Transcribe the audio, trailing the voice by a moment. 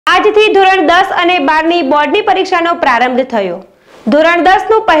આજથી ધોરણ 10 અને 12ની બોર્ડની પરીક્ષાનો પ્રારંભ થયો। ધોરણ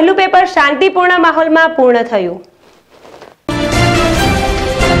 10નું પહેલું પેપર શાંતિપૂર્ણ માહોલમાં પૂર્ણ થયું।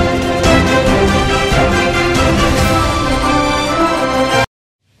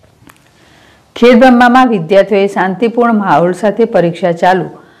 ખેડબ્રહ્મામાં વિદ્યાર્થીઓએ શાંતિપૂર્ણ માહોલ સાથે પરીક્ષા ચાલુ।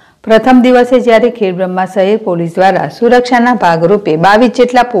 પ્રથમ દિવસે જ્યારે ખેડબ્રહ્મા શહેર પોલીસ દ્વારા સુરક્ષાના ભાગરૂપે 22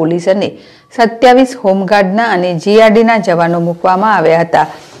 જેટલા પોલીસ અને 27 હોમગાર્ડના અને જીઆરડીના જવાનો મૂકવામાં આવ્યા હતા।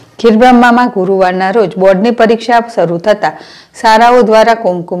 ખેડબ્રહ્મામાં ગુરુવારના રોજ બોર્ડની પરીક્ષા શરૂ થતાં શાળાઓ દ્વારા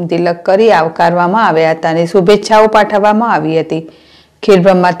કુમકુમ તિલક કરી આવકારવામાં આવ્યા હતા અને શુભેચ્છાઓ પાઠવવામાં આવી હતી।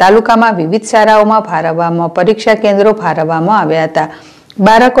 ખેડબ્રહ્મા તાલુકામાં વિવિધ શાળાઓમાં ફાળવવામાં પરીક્ષા કેન્દ્રો ફાળવવામાં આવ્યા હતા।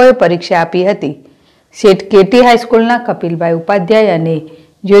 બાળકોએ પરીક્ષા આપી હતી। શેઠ કેટી હાઈસ્કૂલના કપિલભાઈ ઉપાધ્યાય અને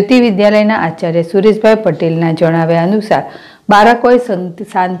જ્યોતિ વિદ્યાલયના આચાર્ય સુરેશભાઈ પટેલના જણાવ્યા અનુસાર બાળકોએ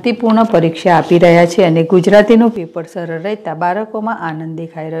શાંતિપૂર્ણ પરીક્ષા આપી રહ્યા છે અને ગુજરાતીનું પેપર સરળ રહેતા બાળકોમાં આનંદ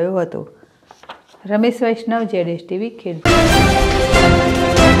દેખાઈ રહ્યો હતો। રમેશ વૈષ્ણવ, ZSTV, ખેડ।